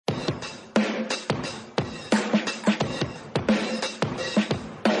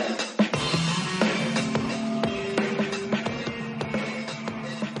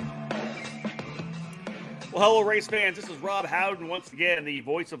Hello, race fans. This is Rob Howden, once again, the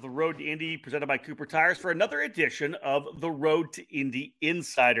voice of the Road to Indy, presented by Cooper Tires, for another edition of the Road to Indy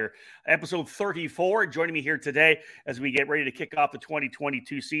Insider, episode 34. Joining me here today as we get ready to kick off the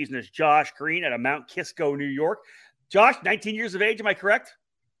 2022 season is Josh Green out of Mount Kisco, New York. Josh, 19 years of age, am I correct?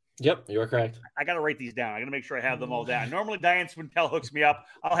 Yep, you are correct. I got to write these down. I got to make sure I have them all down. Normally, Diane Swintel hooks me up.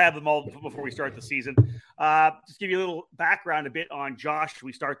 I'll have them all before we start the season. Just give you a little background a bit on Josh.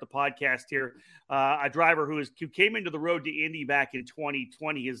 We start the podcast here. A driver who came into the Road to Indy back in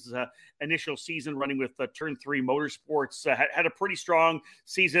 2020. His initial season running with Turn 3 Motorsports had a pretty strong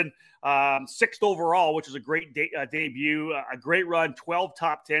season. 6th overall, which is a great debut, a great run, 12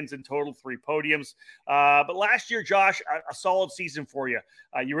 top 10s in total, 3 podiums. But last year, Josh, a solid season for you.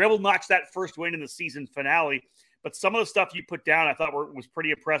 You were able to notch that first win in the season finale, but some of the stuff you put down I thought was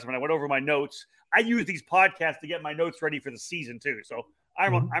pretty impressive. And I went over my notes. I use these podcasts to get my notes ready for the season too. So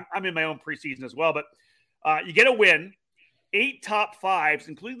I'm in my own preseason as well. But you get a win, 8 top 5s,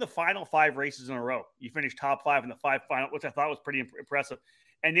 including the final 5 races in a row. You finished top 5 in the 5 final, which I thought was pretty impressive.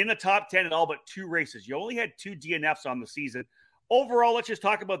 And in the top 10 in all but 2 races. You only had 2 DNFs on the season. Overall, let's just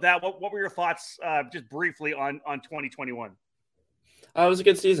talk about that. What were your thoughts just briefly on 2021? It was a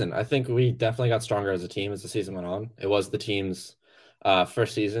good season. I think we definitely got stronger as a team as the season went on. It was the team's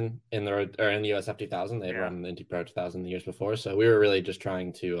first season in the USF 2000. They had run the Indy Pro 2000 the years before. So we were really just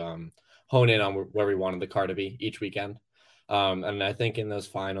trying to hone in on where we wanted the car to be each weekend. And I think in those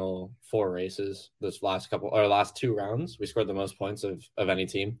final 4 races, those last 2 rounds, we scored the most points of any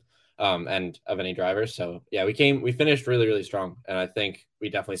team and of any driver. So yeah, we finished really, really strong. And I think we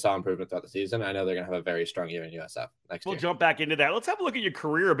definitely saw improvement throughout the season. I know they're going to have a very strong year in USF next year. We'll jump back into that. Let's have a look at your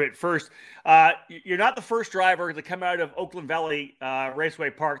career a bit first. You're not the first driver to come out of Oakland Valley Raceway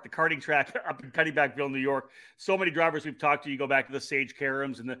Park, the karting track up in Cuttybackville, New York. So many drivers we've talked to. You go back to the Sage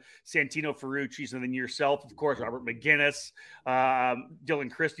Karams and the Santino Ferrucci's, and then yourself, of course, Robert McGinnis,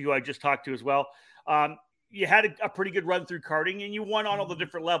 Dylan Christie, who I just talked to as well. You had a pretty good run through karting, and you won on all the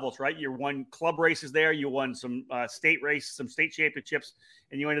different levels, right? You won club races there. You won some state races, some state championships,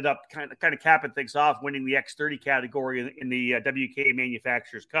 and you ended up kind of capping things off, winning the X30 category in the WK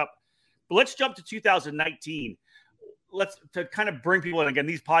Manufacturers Cup. But let's jump to 2019. To kind of bring people in. Again,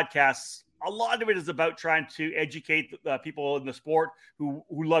 these podcasts, a lot of it is about trying to educate people in the sport who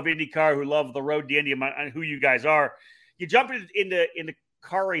love IndyCar, who love the Road to Indy, and who you guys are. You jump into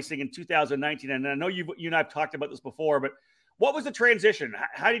car racing in 2019, and I know you and I've talked about this before, but what was the transition?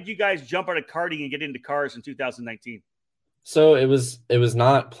 How did you guys jump out of karting and get into cars in 2019? So it was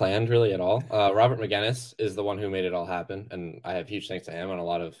not planned really at all. Robert McGinnis is the one who made it all happen, and I have huge thanks to him on a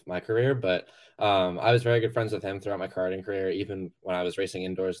lot of my career. But I was very good friends with him throughout my karting career, even when I was racing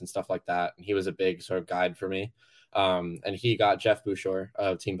indoors and stuff like that. And he was a big sort of guide for me. And he got Jeff Bouchard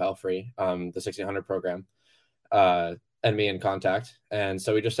of Team Belfry, the 1600 program, and me in contact. And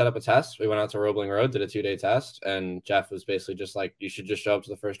so we just set up a test. We went out to Roebling Road, did a 2-day test, and Jeff was basically just like, you should just show up to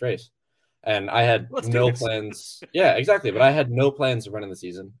the first race. And I had no plans. Yeah, exactly. But I had no plans of running the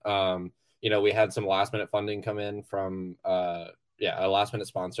season. We had some last minute funding come in from a last minute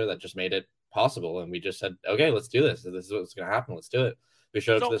sponsor that just made it possible. And we just said, okay, let's do this. This is what's going to happen. Let's do it. We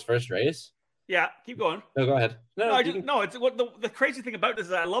showed up to this first race. Yeah, keep going. No, go ahead. It's what the crazy thing about this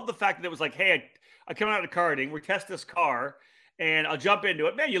is I love the fact that it was like, hey, I come out of karting, we test this car, and I'll jump into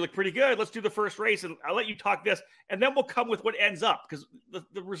it. Man, you look pretty good. Let's do the first race, and I'll let you talk this, and then we'll come with what ends up, because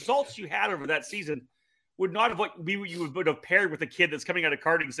the results you had over that season would not have you would have paired with a kid that's coming out of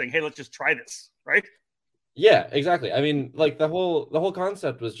karting saying, hey, let's just try this, right? Yeah, exactly. I mean, like the whole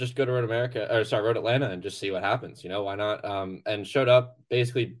concept was just go to Road Atlanta and just see what happens. Why not? And showed up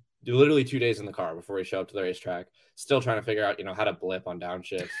basically literally 2 days in the car before we show up to the racetrack, still trying to figure out, how to blip on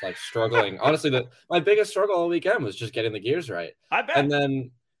downshifts, like struggling. Honestly, my biggest struggle all weekend was just getting the gears right. I bet. And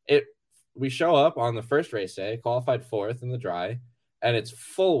then we show up on the first race day, qualified 4th in the dry, and it's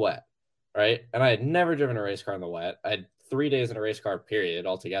full wet, right? And I had never driven a race car in the wet. I had 3 days in a race car period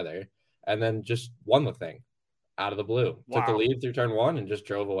altogether, and then just won the thing out of the blue. Wow. Took the lead through turn 1 and just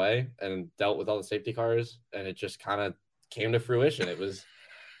drove away and dealt with all the safety cars, and it just kind of came to fruition. It was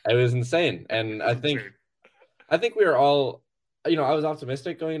insane. And I think we were all, I was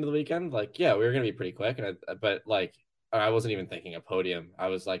optimistic going into the weekend. Like, yeah, we were going to be pretty quick. But I wasn't even thinking a podium. I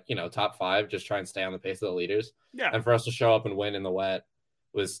was like, top 5, just try and stay on the pace of the leaders. Yeah. And for us to show up and win in the wet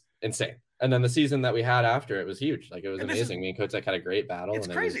was insane. And then the season that we had after it was huge. Like, it was amazing. Me and Kotek had a great battle. It's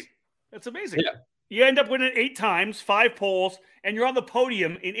crazy. It's amazing. Yeah. You end up winning 8 times, 5 poles, and you're on the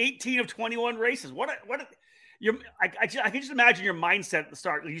podium in 18 of 21 races. I can just imagine your mindset at the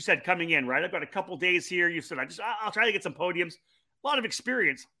start. You said coming in, right? I've got a couple days here. You said, I'll try to get some podiums. A lot of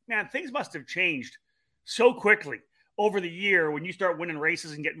experience. Man, things must have changed so quickly over the year when you start winning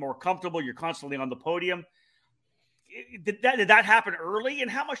races and getting more comfortable. You're constantly on the podium. Did that happen early? And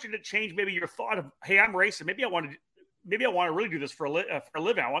how much did it change maybe your thought of, hey, I'm racing. Maybe I want to really do this for a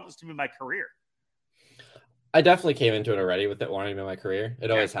living. I want this to be my career. I definitely came into it already with it wanting to be my career.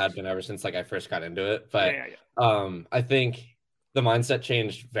 It always had been ever since like I first got into it. But I think the mindset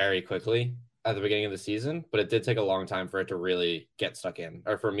changed very quickly at the beginning of the season, but it did take a long time for it to really get stuck in,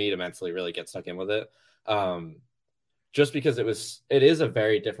 or for me to mentally really get stuck in with it. Just because it is a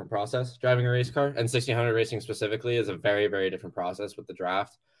very different process driving a race car, and 1600 racing specifically is a very, very different process with the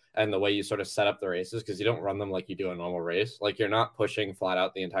draft and the way you sort of set up the races, because you don't run them like you do a normal race. Like, you're not pushing flat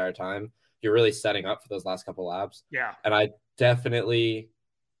out the entire time. You're really setting up for those last couple laps. Yeah. And I definitely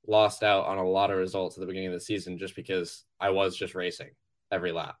lost out on a lot of results at the beginning of the season just because I was just racing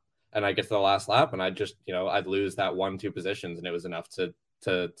every lap. And I get to the last lap and I just, I'd lose that 1-2 positions, and it was enough to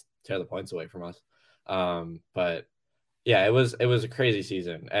tear the points away from us. But yeah, it was a crazy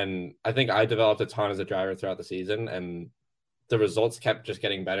season. And I think I developed a ton as a driver throughout the season, and the results kept just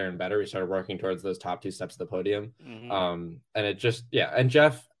getting better and better. We started working towards those top 2 steps of the podium. And it just, and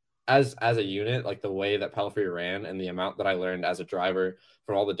Jeff, as a unit, like the way that Pelfrey ran and the amount that I learned as a driver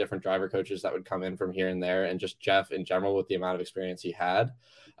from all the different driver coaches that would come in from here and there, and just Jeff in general with the amount of experience he had,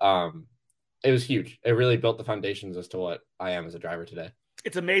 it was huge. It really built the foundations as to what I am as a driver today.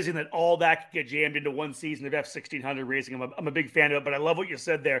 It's amazing that all that could get jammed into one season of F1600 racing. I'm a big fan of it, but I love what you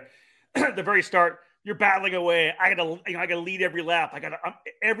said there. At the very start, you're battling away. I gotta lead every lap.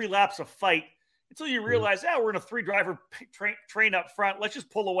 Every lap's a fight until you realize, we're in a 3-driver train up front. Let's just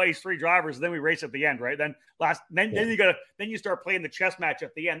pull away 3 drivers, and then we race at the end, right? Then you start playing the chess match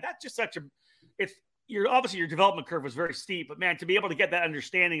at the end. That's just obviously your development curve was very steep, but man, to be able to get that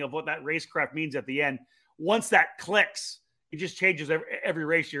understanding of what that racecraft means at the end, once that clicks, it just changes every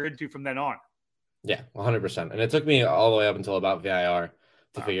race you're into from then on. Yeah, 100%. And it took me all the way up until about VIR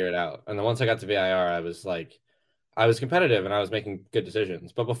to figure it out. And then once I got to VIR, I was competitive and I was making good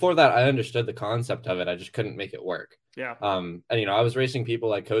decisions. But before that, I understood the concept of it. I just couldn't make it work. Yeah. And, I was racing people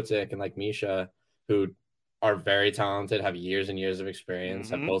like Kotick and like Misha, who are very talented, have years and years of experience,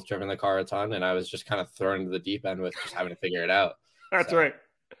 have both driven the car a ton. And I was just kind of thrown into the deep end with just having to figure it out. That's right.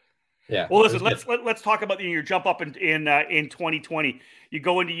 Yeah. Well, listen, let's talk about your jump up in 2020. You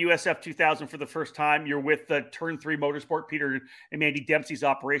go into USF 2000 for the first time. You're with Turn 3 Motorsport, Peter and Mandy Dempsey's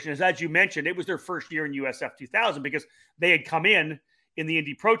operation. As you mentioned, it was their first year in USF 2000 because they had come in the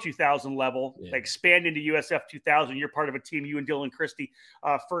Indy Pro 2000 level. Yeah. They expand into USF 2000. You're part of a team, you and Dylan Christie,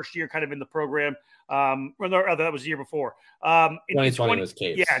 first year kind of in the program. That was the year before. 2020 was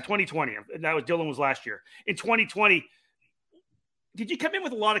Cape. Yeah, 2020. That was Dylan was last year. In 2020, did you come in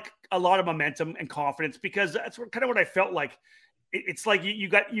with a lot of momentum and confidence? Because that's kind of what I felt like. It's like you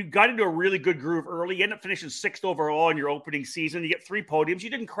got into a really good groove early. You end up finishing 6th overall in your opening season. You get 3 podiums. You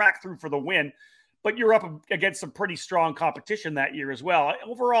didn't crack through for the win, but you're up against some pretty strong competition that year as well.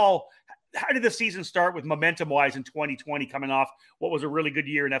 Overall, how did the season start with momentum-wise in 2020, coming off what was a really good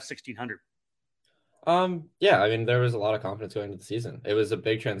year in F1600? Yeah, I mean, there was a lot of confidence going into the season. It was a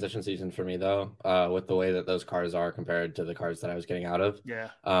big transition season for me, though, with the way that those cars are compared to the cars that I was getting out of. Yeah.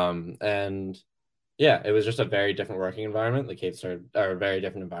 And yeah, it was just a very different working environment. The Capes are a very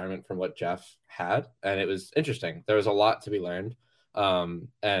different environment from what Jeff had, and it was interesting. There was a lot to be learned,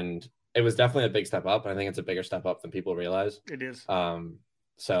 and it was definitely a big step up. And I think it's a bigger step up than people realize. It is.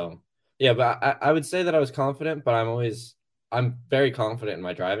 So yeah, but I would say that I was confident, but I'm very confident in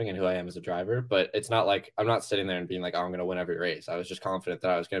my driving and who I am as a driver, but it's not like I'm not sitting there and being like, I'm going to win every race. I was just confident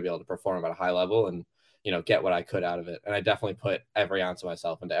that I was going to be able to perform at a high level and, get what I could out of it. And I definitely put every ounce of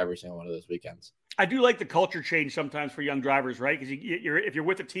myself into every single one of those weekends. I do like the culture change sometimes for young drivers, right? Because if you're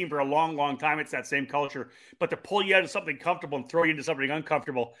with a team for a long, long time, it's that same culture. But to pull you out of something comfortable and throw you into something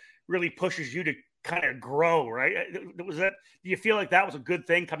uncomfortable really pushes you to kind of grow, right? Do you feel like that was a good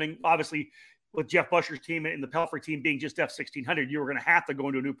thing coming, obviously, with Jeff Buscher's team and the Pelfrey team being just F1600, you were going to have to go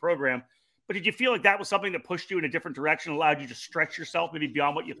into a new program. But did you feel like that was something that pushed you in a different direction, allowed you to stretch yourself maybe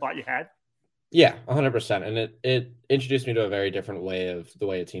beyond what you thought you had? Yeah, 100%. And it introduced me to a very different way of the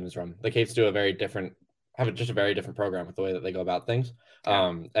way a teams run. The Capes do just a very different program with the way that they go about things.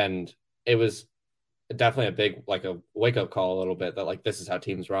 And it was definitely a big, like a wake-up call a little bit that like, this is how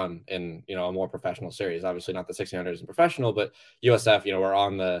teams run in, a more professional series. Obviously not the 1600s and professional, but USF, we're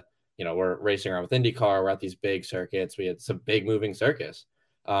on the, we're racing around with IndyCar. We're at these big circuits. We had some big moving circus.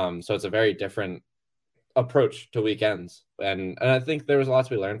 So it's a very different approach to weekends. And I think there was a lot to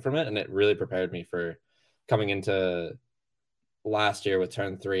be learned from it. And it really prepared me for coming into last year with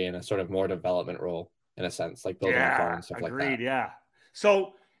Turn 3 in a sort of more development role in a sense, like building a car and stuff like that. Yeah.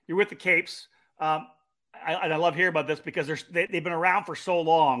 So you're with the Capes. I love hearing about this because they've been around for so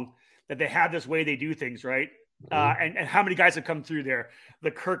long that they have this way they do things, right? And how many guys have come through there?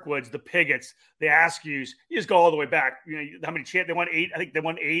 The Kirkwoods, the Pigots, the Askews. You just go all the way back. You know how many they won 8. I think they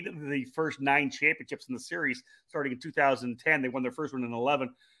won 8 of the first 9 championships in the series, starting in 2010. They won their first one in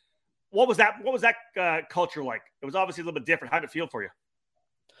 11. What was that culture like? It was obviously a little bit different. How did it feel for you?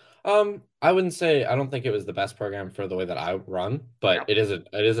 I wouldn't say, I don't think it was the best program for the way that I run, but it is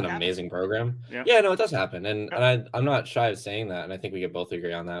an amazing program. Yeah, no, it does happen. And I'm not shy of saying that. And I think we could both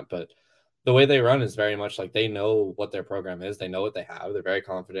agree on that, but the way they run is very much like they know what their program is. They know what they have. They're very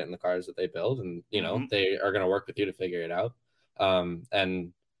confident in the cars that they build, and, you know, they are going to work with you to figure it out.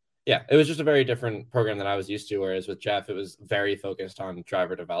 And yeah, it was just a very different program than I was used to. Whereas with Jeff, it was very focused on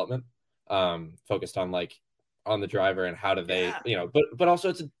driver development, focused on on the driver and how do they, you know, but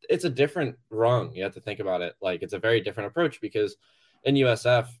also it's a different rung. You have to think about it. Like, it's a very different approach because in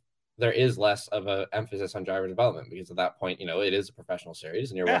USF, there is less of an emphasis on driver development because at that point, you know, it is a professional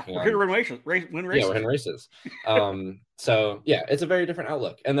series and you're working on win races. Yeah, we're in races. So yeah, it's a very different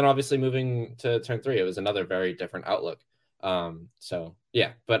outlook. And then obviously moving to turn 3, it was another very different outlook. So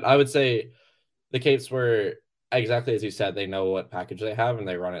yeah, but I would say the Capes were exactly as you said. They know what package they have and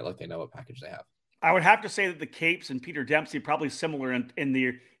they run it like they know what package they have. I would have to say that the Capes and Peter Dempsey are probably similar in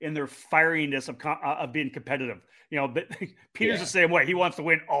their fieriness of being competitive. You know, but Peter's the same way. He wants to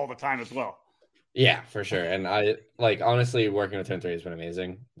win all the time as well. Yeah, for sure. And I honestly working with Turn 3 has been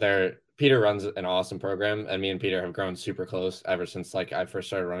amazing. Peter runs an awesome program, and me and Peter have grown super close ever since I first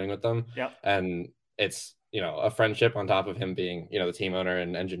started running with them. Yeah, and it's, you know, a friendship on top of him being, you know, the team owner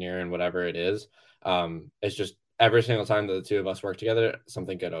and engineer and whatever it is. It's just every single time that the two of us work together,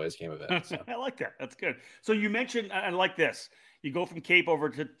 something good always came of it. So. I like that. That's good. So you mentioned, I like this. You go from Cape over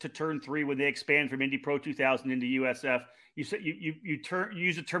to Turn 3 when they expand from Indy Pro 2000 into USF. You said you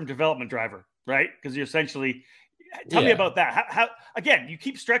use the term development driver, right? Because you essentially tell me about that. How again, you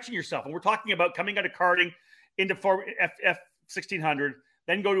keep stretching yourself, and we're talking about coming out of karting into F1600,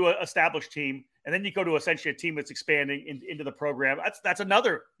 then go to an established team, and then you go to essentially a team that's expanding into the program. That's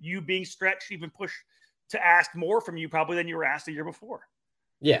another you being stretched, even pushed to ask more from you probably than you were asked the year before.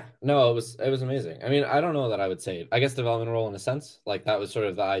 Yeah, no, it was amazing. I mean, I don't know that I would say it. I guess development role in a sense, like that was sort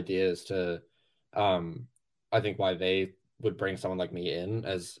of the idea is to, I think why they would bring someone like me in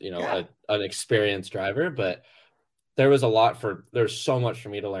as, you know, an experienced driver, but there's so much for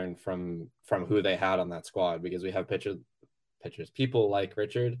me to learn from who they had on that squad, because we have people like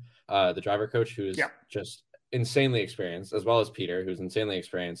Richard, the driver coach, who's just insanely experienced, as well as Peter, who's insanely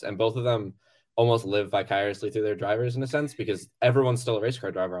experienced, and both of them almost live vicariously through their drivers in a sense, because everyone's still a race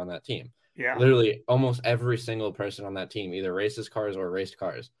car driver on that team. Yeah. Literally almost every single person on that team either races cars or raced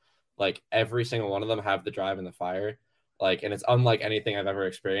cars. Like every single one of them have the drive and the fire. Like, and it's unlike anything I've ever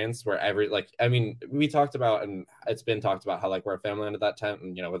experienced where we talked about, and it's been talked about how like we're a family under that tent,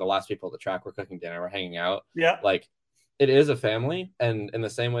 and, you know, we're the last people at the track, we're cooking dinner, we're hanging out. Yeah. Like it is a family. And in the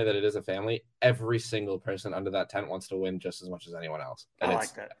same way that it is a family, every single person under that tent wants to win just as much as anyone else. And I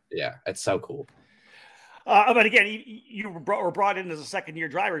like that. Yeah, it's so cool. But again, you were brought in as a second-year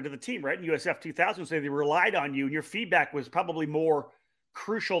driver to the team, right? In USF 2000, so they relied on you, and your feedback was probably more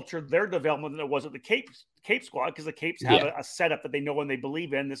crucial to their development than it was at the Cape squad, because the Capes have a setup that they know and they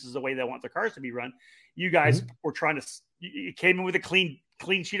believe in. This is the way they want their cars to be run. You guys were you came in with a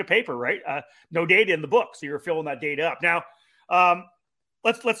clean sheet of paper, right? No data in the book, so you were filling that data up. Now,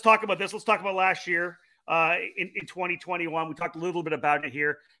 let's talk about this. Let's talk about last year. In 2021, we talked a little bit about it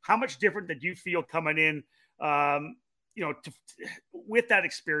here. How much different did you feel coming in, with that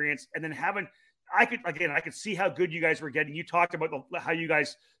experience, and then I could see how good you guys were getting. You talked about how you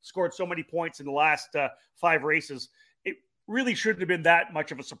guys scored so many points in the last 5 races. It really shouldn't have been that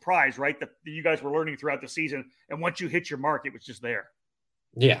much of a surprise, right? That you guys were learning throughout the season, and once you hit your mark, it was just there.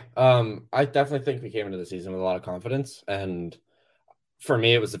 Yeah, I definitely think we came into the season with a lot of confidence, and for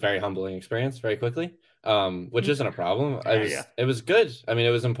me, it was a very humbling experience very quickly, which isn't a problem. It was good. I mean, it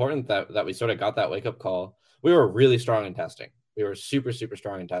was important that we sort of got that wake-up call. We were really strong in testing. We were super, super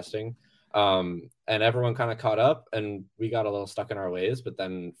strong in testing. And everyone kind of caught up, and we got a little stuck in our ways, but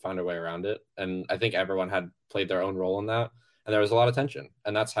then found our way around it. And I think everyone had played their own role in that. And there was a lot of tension,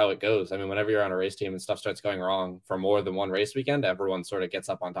 and that's how it goes. I mean, whenever you're on a race team and stuff starts going wrong for more than one race weekend, everyone sort of gets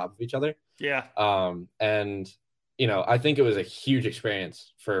up on top of each other. Yeah. And you know, I think it was a huge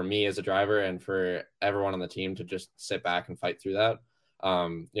experience for me as a driver and for everyone on the team to just sit back and fight through that.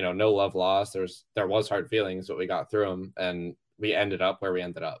 You know, no love lost. There was hard feelings, but we got through them, and we ended up where we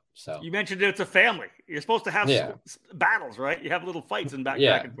ended up. So you mentioned it's a family. You're supposed to have battles, right? You have little fights and back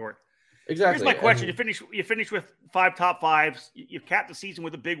and forth. Here's Exactly. my question: And you finish with 5 top fives. You've capped the season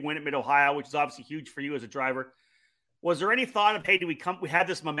with a big win at Mid Ohio, which is obviously huge for you as a driver. Was there any thought of, hey, do we have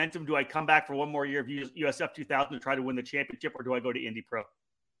this momentum? Do I come back for one more year of USF 2000 to try to win the championship, or do I go to Indy Pro?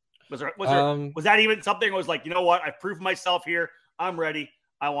 Was that even something? I was like, you know what? I've proved myself here. I'm ready.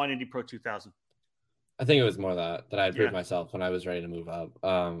 I want Indy Pro 2000. I think it was more that I had proved myself when I was ready to move up.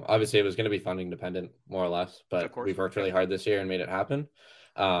 Obviously, it was going to be funding dependent, more or less, but we've worked really hard this year and made it happen.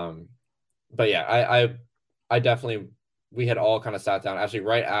 But yeah, I definitely, we had all kind of sat down. Actually,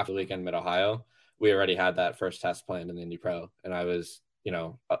 right after the weekend Mid Ohio, we already had that first test planned in the Indy Pro, and I was,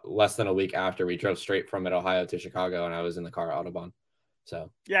 less than a week after, we drove straight from Mid Ohio to Chicago, and I was in the car at Autobahn.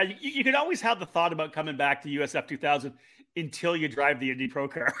 So yeah, you could always have the thought about coming back to USF 2000 until you drive the Indy Pro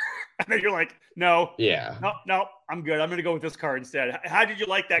car, and then you're like, no, I'm good. I'm going to go with this car instead. How did you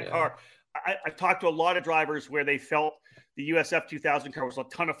like that car? I've talked to a lot of drivers where they felt the USF 2000 car was a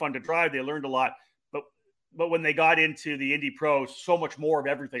ton of fun to drive. They learned a lot, but when they got into the Indy Pro, so much more of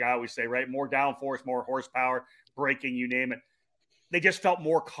everything. I always say, right, more downforce, more horsepower, braking, you name it. They just felt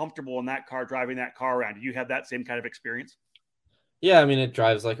more comfortable in that car, driving that car around. Did you have that same kind of experience? Yeah, I mean, it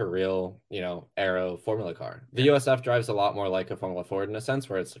drives like a real, aero Formula car. The USF drives a lot more like a Formula Ford in a sense,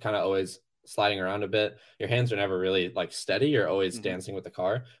 where it's kind of always sliding around a bit. Your hands are never really like steady. You're always dancing with the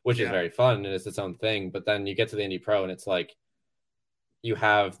car, which is very fun and it's its own thing. But then you get to the Indy Pro and it's like you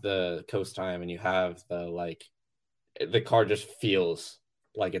have the coast time and you have the car just feels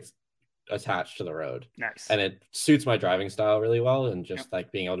like it's attached to the road. Nice. And it suits my driving style really well, and just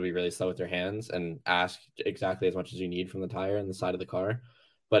like being able to be really slow with your hands and ask exactly as much as you need from the tire and the side of the car.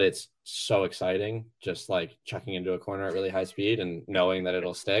 But it's so exciting just like chucking into a corner at really high speed and knowing that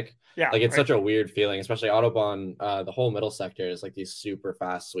it'll stick. Like it's such a weird feeling, especially Autobahn. The whole middle sector is like these super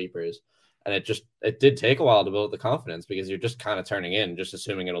fast sweepers, and it did take a while to build the confidence because you're just kind of turning in, just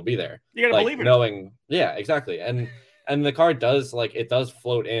assuming it'll be there. You gotta believe it. Knowing, yeah, exactly. And the car does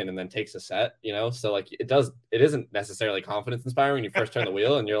float in and then takes a set, so like it isn't necessarily confidence inspiring when you first turn the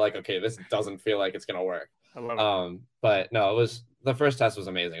wheel and you're like, okay, this doesn't feel like it's gonna work. I love it. But no, the first test was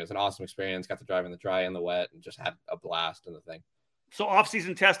amazing. It was an awesome experience. Got to drive in the dry and the wet and just had a blast in the thing. So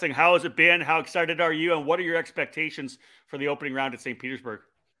off-season testing, how has it been? How excited are you? And what are your expectations for the opening round at St. Petersburg?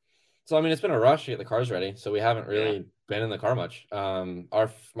 So, I mean, it's been a rush to get the cars ready. So we haven't really been in the car much.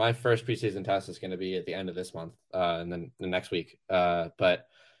 My first preseason test is going to be at the end of this month, and then the next week. But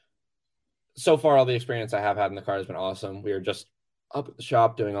so far, all the experience I have had in the car has been awesome. We were just up at the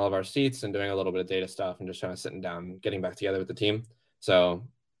shop doing all of our seats and doing a little bit of data stuff and just kind of sitting down, getting back together with the team. So,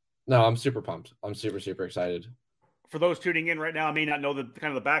 no, I'm super pumped. I'm super, super excited. For those tuning in right now, I may not know the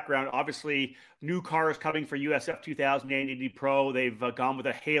kind of the background. Obviously, new cars coming for USF 2000 and Indy Pro. They've gone with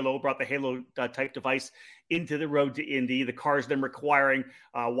a Halo, brought the Halo type device into the road to Indy. The cars then requiring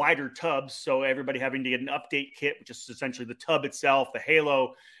wider tubs, so everybody having to get an update kit, which is essentially the tub itself, the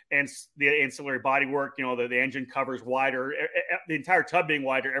Halo, and the ancillary bodywork. The engine covers wider, the entire tub being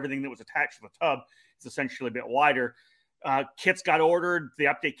wider. Everything that was attached to the tub is essentially a bit wider. Kits got ordered. The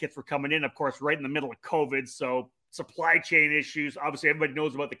update kits were coming in, of course, right in the middle of COVID, so supply chain issues. Obviously, everybody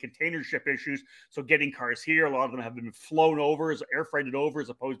knows about the container ship issues. So getting cars here, a lot of them have been flown over, air freighted over, as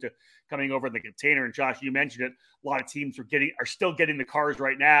opposed to coming over in the container. And Josh, you mentioned it. A lot of teams are still getting the cars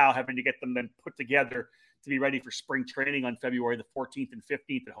right now, having to get them then put together to be ready for spring training on February the 14th and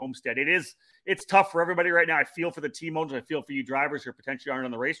 15th at Homestead. It's tough for everybody right now. I feel for the team owners. I feel for you drivers who potentially aren't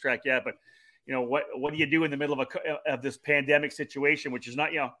on the racetrack yet. But what do you do in the middle of this pandemic situation, which is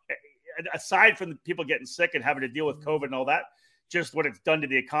not aside from the people getting sick and having to deal with COVID and all that, just what it's done to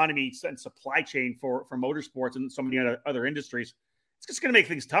the economy and supply chain for motorsports and so many other industries, it's just going to make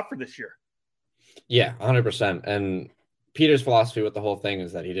things tough for this year. Yeah, 100%. And Peter's philosophy with the whole thing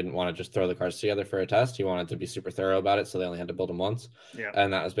is that he didn't want to just throw the cars together for a test. He wanted to be super thorough about it, so they only had to build them once. Yeah.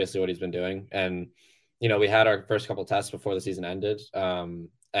 And that was basically what he's been doing. And, we had our first couple tests before the season ended.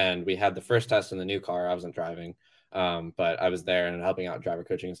 And we had the first test in the new car. I wasn't driving. But I was there and helping out driver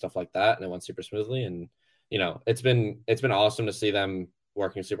coaching and stuff like that. And it went super smoothly. And, it's been awesome to see them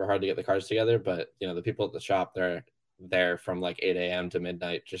working super hard to get the cars together. But, the people at the shop, they're there from like 8 a.m. to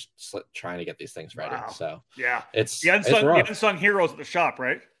midnight, just trying to get these things ready. Wow. So yeah, it's the unsung heroes at the shop,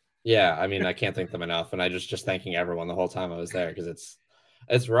 right? Yeah. I mean, I can't thank them enough. And I just thanking everyone the whole time I was there, because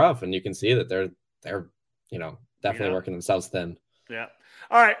it's rough. And you can see that they're definitely working themselves thin. Yeah.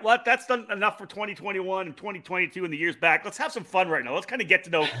 All right. Well, that's done enough for 2021 and 2022 and the years back. Let's have some fun right now. Let's kind of get to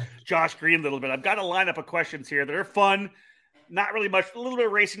know Josh Green a little bit. I've got a lineup of questions here that are fun. Not really much. A little bit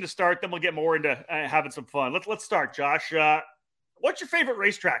of racing to start. Then we'll get more into having some fun. Let's start, Josh. What's your favorite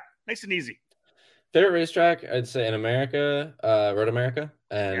racetrack? Nice and easy. Favorite racetrack, I'd say in America, Road America,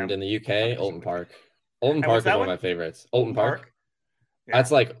 and Yeah. in the UK, Alton Park. Alton And what's Park is that one of one? my favorites. Alton Alton Park. Park. Yeah.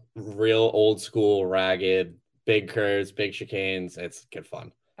 That's like real old school, ragged, big curves, big chicanes. It's good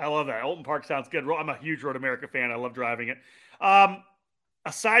fun. I love that. Alton Park sounds good. I'm a huge Road America fan. I love driving it. Um,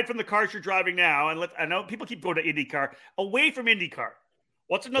 Aside from the cars you're driving now, and I know people keep going to IndyCar, away from IndyCar,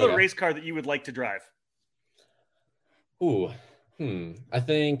 what's another Okay. race car that you would like to drive? Ooh, I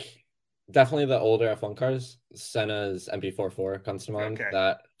think definitely the older F1 cars. Senna's MP.44 comes to mind. Okay.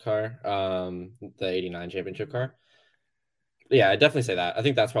 That car, the '89 championship car. Yeah, I'd definitely say that. I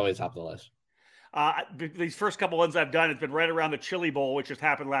think that's probably the top of the list. These first couple ones I've done, it's been right around the Chili Bowl, which just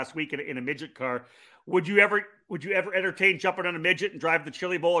happened last week in a midget car. Would you ever entertain jumping on a midget and drive the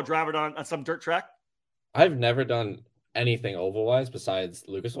Chili Bowl or drive it on some dirt track? I've never done anything oval wise besides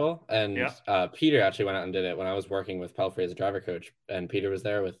Lucas Oil, and Yeah. Peter actually went out and did it when I was working with Pelfrey as a driver coach, and Peter was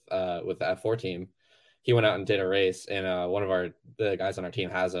there with the F4 team. He went out and did a race, and one of the guys on our team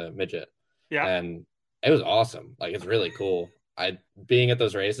has a midget. Yeah. And it was awesome. Like, it's really cool. Being at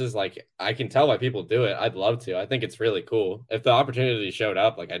those races, like, I can tell why people do it. I'd love to. I think it's really cool. If the opportunity showed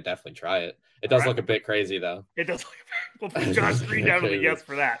up, like, I'd definitely try it. It does look a bit crazy though. It does. We'll put Josh Green down with a yes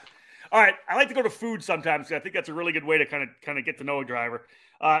for that. All right. I like to go to food sometimes. I think that's a really good way to kind of get to know a driver.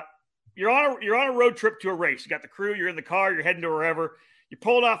 You're on a road trip to a race. You got the crew. You're in the car. You're heading to wherever. You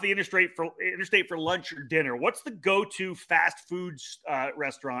pulled off the interstate for lunch or dinner. What's the go-to fast food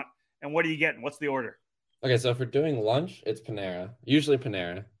restaurant, and what are you getting? What's the order? Okay, so if we're doing lunch, it's Panera. Usually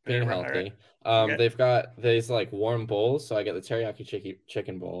Panera, being healthy. Okay. They've got these like warm bowls, so I get the teriyaki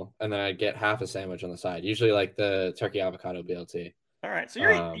chicken bowl, and then I get half a sandwich on the side. Usually like the turkey avocado BLT. All right, so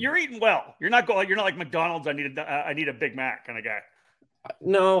you're eating well. You're not like McDonald's. I need a Big Mac kind of guy.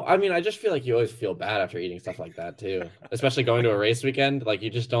 No, I mean, I just feel like you always feel bad after eating stuff like that too, especially going to a race weekend. Like,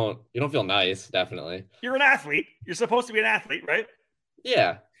 you don't feel nice. Definitely. You're an athlete. You're supposed to be an athlete, right?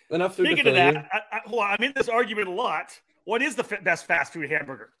 Yeah. Enough food. Speaking of that, I'm in this argument a lot. What is the best fast food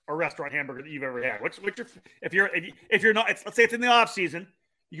hamburger or restaurant hamburger that you've ever had? If you're not, let's say it's in the off season,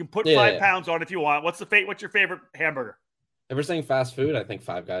 you can put 5 pounds on if you want. What's your favorite hamburger? If we're saying fast food, I think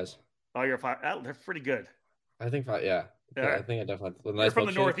Five Guys. Oh, you're Five. They're pretty good. I think five. Yeah. I think I definitely. You're from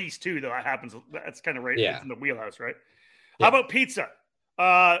the Northeast too, though. That happens. That's kind of right. Yeah. It's in the wheelhouse, right? Yeah. How about pizza?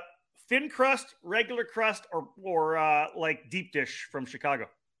 Thin crust, regular crust, or like deep dish from Chicago?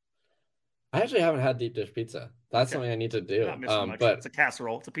 I actually haven't had deep dish pizza. That's something I need to do. But it's a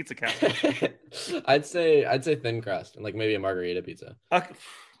casserole. It's a pizza casserole. I'd say thin crust and like maybe a margarita pizza. Okay.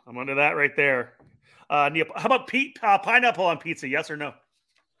 I'm under that right there. Neil, how about pineapple on pizza? Yes or no?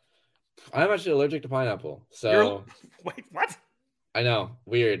 I'm actually allergic to pineapple. So wait, what? I know,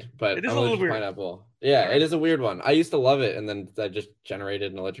 weird, but it is a little weird. Pineapple. Yeah, it is a weird one. I used to love it, and then I just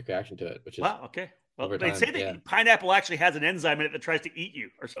generated an allergic reaction to it, which is wow. Okay. Well, they say that pineapple actually has an enzyme in it that tries to eat you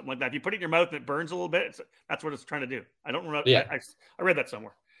or something like that. If you put it in your mouth and it burns a little bit, that's what it's trying to do. I don't remember. Yeah. I read that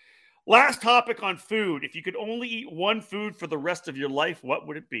somewhere. Last topic on food. If you could only eat one food for the rest of your life, what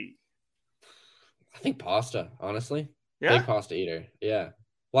would it be? I think pasta, honestly. Yeah? Big pasta eater. Yeah.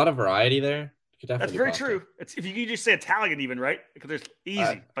 A lot of variety there. That's very true. If you could just say Italian even, right? Because there's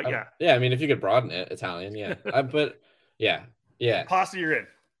easy, but yeah. Yeah, I mean, if you could broaden it, Italian, yeah. But yeah. Pasta, you're in.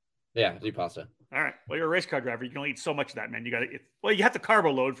 Yeah, do pasta. All right. Well, you're a race car driver. You can only eat so much of that, man. You have to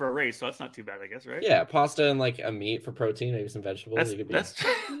carbo load for a race, so that's not too bad, I guess, right? Yeah, pasta and like a meat for protein, maybe some vegetables.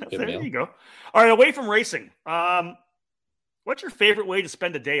 There you go. All right, away from racing, what's your favorite way to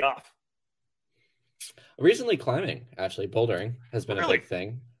spend a day off? Recently, climbing, actually. Bouldering has been a big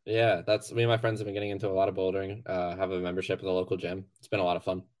thing. Yeah, me and my friends have been getting into a lot of bouldering. Have a membership at the local gym. It's been a lot of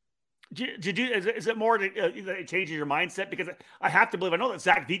fun. Is it more that it changes your mindset? Because I have to believe, I know that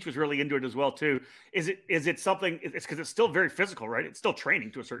Zach Veach was really into it as well too. Is it something? It's because it's still very physical, right? It's still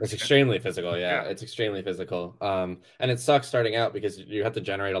training to a certain extent. It's extremely physical. Yeah, it's extremely physical. And it sucks starting out because you have to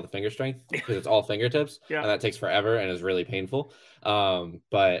generate all the finger strength because it's all fingertips, and that takes forever and is really painful.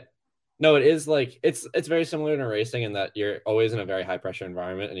 But no, it is like it's very similar to racing in that you're always in a very high pressure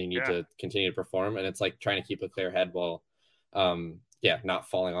environment and you need to continue to perform. And it's like trying to keep a clear head while, not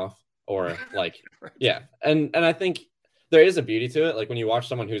falling off. Or like, and I think there is a beauty to it. Like when you watch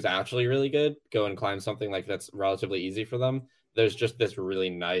someone who's actually really good go and climb something like that's relatively easy for them, there's just this really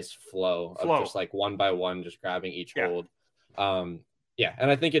nice flow of just like one by one, just grabbing each hold. And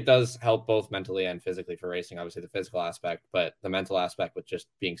I think it does help both mentally and physically for racing. Obviously the physical aspect, but the mental aspect with just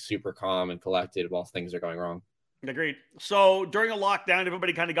being super calm and collected while things are going wrong. Agreed. So during a lockdown,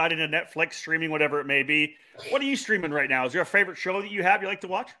 everybody kind of got into Netflix, streaming, whatever it may be. What are you streaming right now? Is there a favorite show that you like to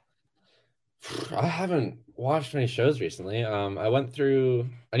watch? I haven't watched any shows recently. I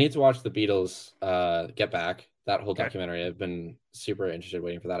need to watch the Beatles Get Back, that whole Okay. documentary. I've been super interested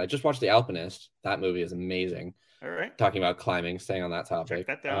waiting for that. I just watched The Alpinist. That movie is amazing. All right. Talking about climbing, staying on that topic. Check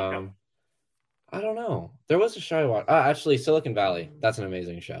that down. Yep. I don't know. There was a show I watched. Actually, Silicon Valley. That's an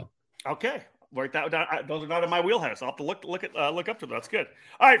amazing show. Okay. Write that down. Those are not in my wheelhouse. I'll have to look up to them. That's good.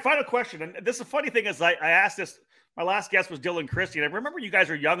 All right. Final question. And this is a funny thing is I asked this. My last guest was Dylan Christie. And I remember you guys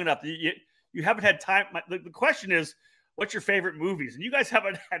are young enough. You haven't had time. The question is, what's your favorite movies? And you guys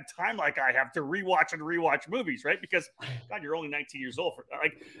haven't had time like I have to rewatch movies, right? Because God, you're only 19 years old.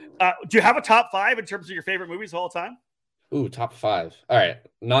 Do you have a top 5 in terms of your favorite movies of all time? Ooh, top 5. All right,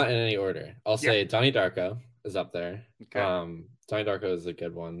 not in any order. I'll say Donnie Darko is up there. Okay. Donnie Darko is a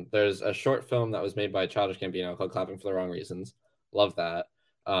good one. There's a short film that was made by Childish Gambino called Clapping for the Wrong Reasons. Love that.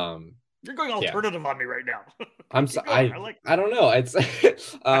 You're going alternative on me right now. I don't know. It's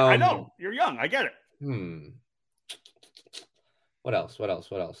I know you're young. I get it. What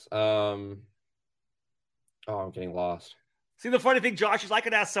else? Oh, I'm getting lost. See, the funny thing, Josh, is I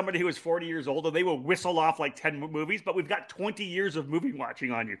could ask somebody who is 40 years old and they will whistle off like 10 movies, but we've got 20 years of movie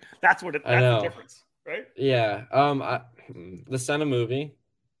watching on you. That's the difference, right? Yeah. The Senna movie.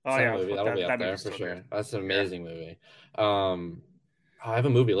 That'll be up there for sure. That's an amazing movie. I have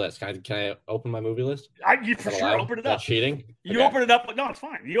a movie list. Can I open my movie list? You for sure open it up. Not cheating. You open it up. No, it's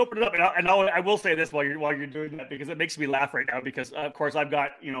fine. You open it up, and I will say this while you're doing that because it makes me laugh right now. Because of course I've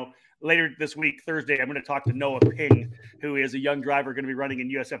got later this week, Thursday, I'm going to talk to Noah Ping, who is a young driver going to be running in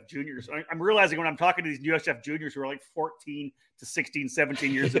USF Juniors. I'm realizing when I'm talking to these USF Juniors who are like 14 to 16,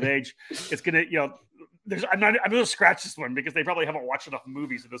 17 years of age, it's going to I'm going to scratch this one because they probably haven't watched enough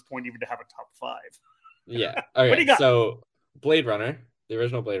movies at this point even to have a top 5. Yeah. Okay. What do you got? So Blade Runner. The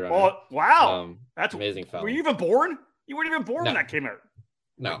original Blade Runner. Oh, wow. That's amazing film. Were you even born? You weren't even born when that came out.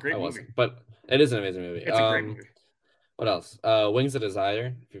 No, I wasn't. But it is an amazing movie. It's a great movie. What else? Wings of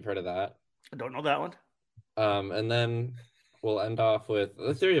Desire, if you've heard of that. I don't know that one. And then we'll end off with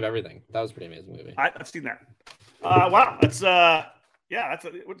The Theory of Everything. That was a pretty amazing movie. I've seen that. Wow. That's a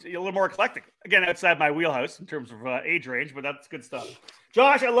little more eclectic. Again, outside my wheelhouse in terms of age range, but that's good stuff.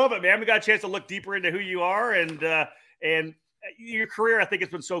 Josh, I love it, man. We got a chance to look deeper into who you are and your career. I think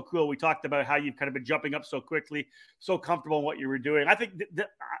it's been so cool. We talked about how you've kind of been jumping up so quickly, so comfortable in what you were doing. I think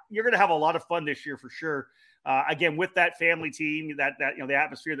you're going to have a lot of fun this year for sure. Again, with that family team, that the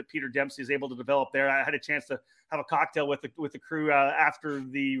atmosphere that Peter Dempsey is able to develop there. I had a chance to have a cocktail with the crew after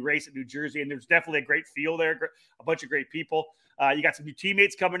the race at New Jersey, and there's definitely a great feel there. A bunch of great people. You got some new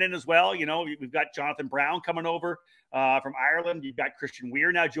teammates coming in as well. We've got Jonathan Brown coming over from Ireland. You've got Christian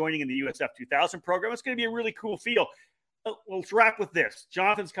Weir now joining in the USF 2000 program. It's going to be a really cool feel. Well, let's wrap with this.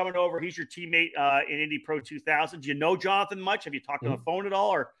 Jonathan's coming over. He's your teammate in Indy Pro 2000. Do you know Jonathan much? Have you talked on the phone at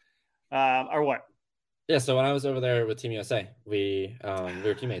all, or what? Yeah. So when I was over there with Team USA, we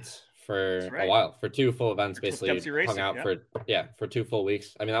were teammates for a while, for 2 full events, basically hung out for 2 full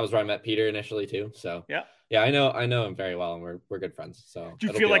weeks. I mean, that was where I met Peter initially too. So yeah, I know him very well, and we're good friends. So do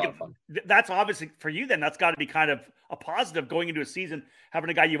you feel like that's obviously for you? Then that's got to be kind of a positive going into a season, having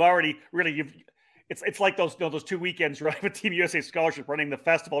a guy you've already really It's like those 2 weekends, right? With Team USA Scholarship, running the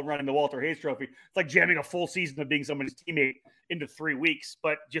festival, running the Walter Hayes Trophy. It's like jamming a full season of being somebody's teammate into 3 weeks.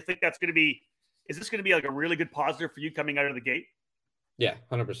 But do you think is this going to be like a really good positive for you coming out of the gate? Yeah,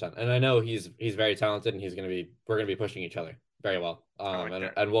 100%. And I know he's very talented, and we're going to be pushing each other very well.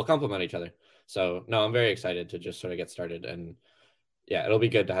 And we'll complement each other. So no, I'm very excited to just sort of get started. And yeah, it'll be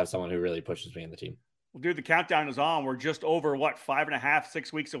good to have someone who really pushes me in the team. Well, dude, the countdown is on. We're just over 5.5,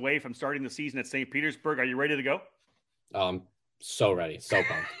 6 weeks away from starting the season at St. Petersburg. Are you ready to go? So ready. So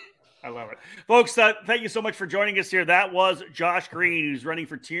pumped. I love it. Folks, thank you so much for joining us here. That was Josh Green, who's running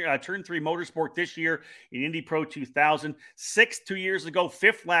for Turn 3 Motorsport this year in Indy Pro 2000. 6 2 years ago,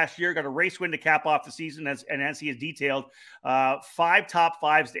 5th last year, got a race win to cap off the season, as he has detailed. 5 top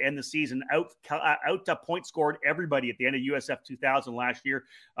 5s to end the season, out point scored everybody at the end of USF 2000 last year.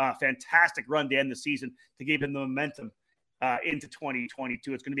 Fantastic run to end the season to give him the momentum into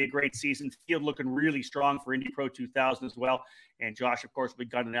 2022. It's going to be a great season. Field looking really strong for Indy Pro 2000 as well. And Josh, of course, will be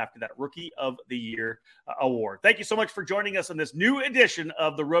gunning after that Rookie of the Year award. Thank you so much for joining us on this new edition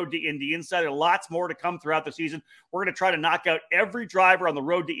of the Road to Indy Insider. Lots more to come throughout the season. We're going to try to knock out every driver on the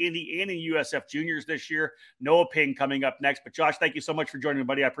Road to Indy and in USF Juniors this year. Noah Ping coming up next. But Josh, thank you so much for joining me,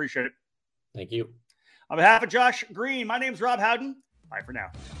 buddy. I appreciate it. Thank you. On behalf of Josh Green, my name's Rob Howden. Bye for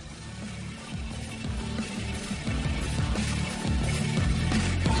now.